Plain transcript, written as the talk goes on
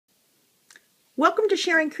Welcome to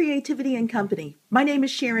Sharing Creativity and Company. My name is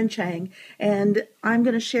Sharon Cheng, and I'm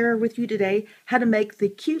going to share with you today how to make the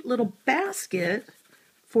cute little basket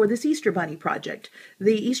for this Easter Bunny project.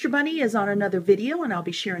 The Easter Bunny is on another video, and I'll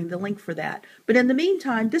be sharing the link for that. But in the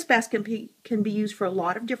meantime, this basket can be used for a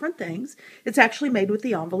lot of different things. It's actually made with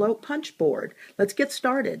the envelope punch board. Let's get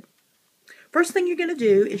started. First thing you're going to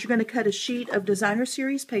do is you're going to cut a sheet of designer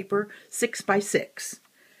series paper 6 by 6.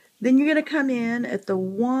 Then you're going to come in at the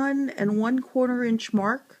 1 1/4 inch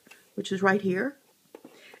mark, which is right here,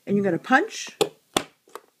 and you're going to punch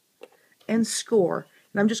and score.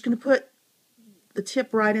 And I'm just going to put the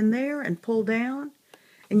tip right in there and pull down,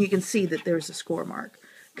 and you can see that there's a score mark.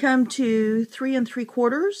 Come to 3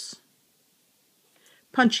 3/4,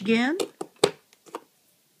 punch again,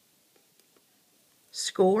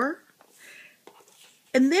 score.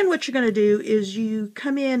 And then what you're going to do is you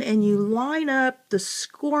come in and you line up the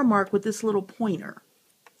score mark with this little pointer.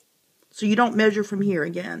 So you don't measure from here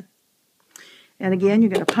again. And again,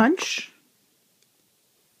 you're going to punch,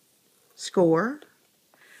 score,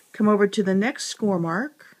 come over to the next score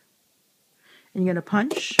mark, and you're going to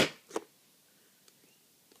punch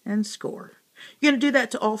and score. You're going to do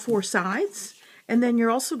that to all 4 sides, and then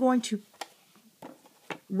you're also going to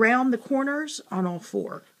round the corners on all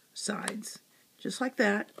 4 sides. Just like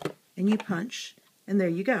that, and you punch, and there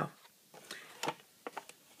you go.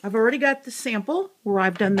 I've already got the sample where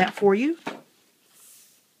I've done that for you.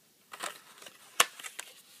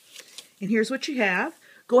 And here's what you have.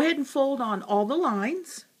 Go ahead and fold on all the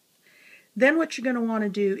lines. Then what you're going to want to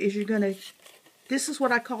do is this is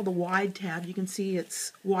what I call the wide tab. You can see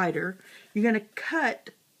it's wider. You're going to cut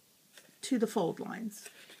to the fold lines.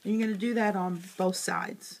 And you're going to do that on both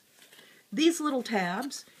sides. These little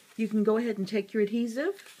tabs, you can go ahead and take your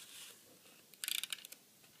adhesive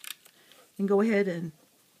and go ahead and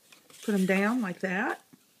put them down like that.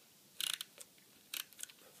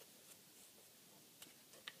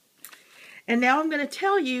 And now I'm going to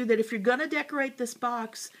tell you that if you're going to decorate this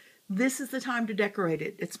box, this is the time to decorate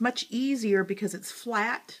it. It's much easier because it's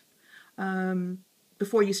flat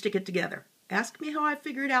before you stick it together. Ask me how I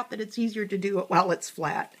figured out that it's easier to do it while it's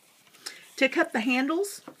flat. To cut the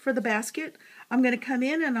handles for the basket, I'm going to come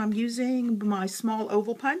in and I'm using my small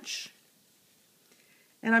oval punch.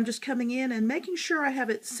 And I'm just coming in and making sure I have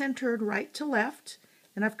it centered right to left.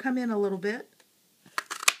 And I've come in a little bit.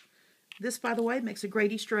 This, by the way, makes a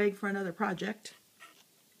great Easter egg for another project.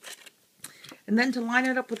 And then to line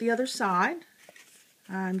it up with the other side,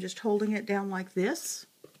 I'm just holding it down like this,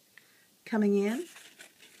 coming in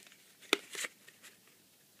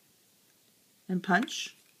and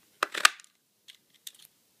punch.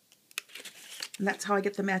 And that's how I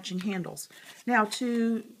get the matching handles. Now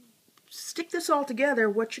to stick this all together,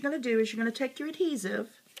 what you're going to do is you're going to take your adhesive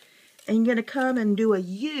and you're going to come and do a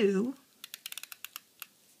U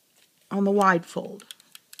on the wide fold.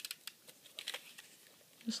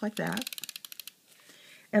 Just like that.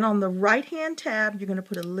 And on the right hand tab, you're going to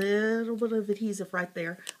put a little bit of adhesive right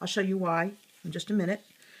there. I'll show you why in just a minute.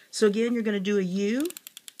 So again, you're going to do a U.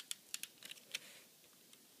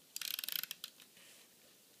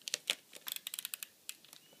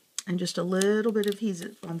 And just a little bit of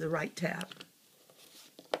adhesive on the right tab.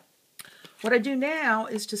 What I do now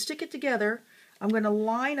is to stick it together, I'm going to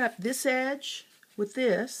line up this edge with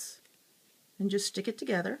this and just stick it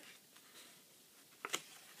together.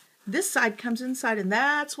 This side comes inside, and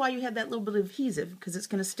that's why you have that little bit of adhesive, because it's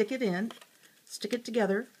going to stick it in, stick it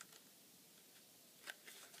together.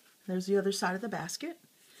 There's the other side of the basket.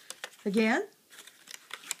 Again,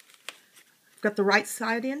 I've got the right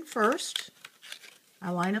side in first. I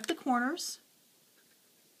line up the corners,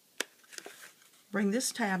 bring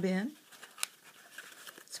this tab in,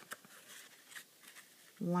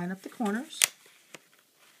 line up the corners,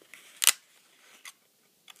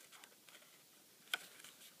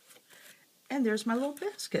 and there's my little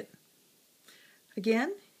basket.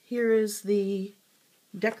 Again, here is the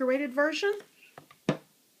decorated version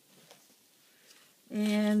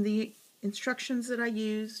and the instructions that I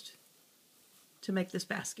used to make this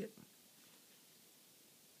basket.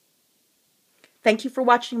 Thank you for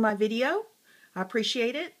watching my video. I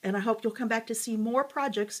appreciate it, and I hope you'll come back to see more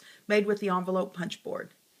projects made with the envelope punch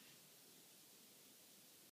board.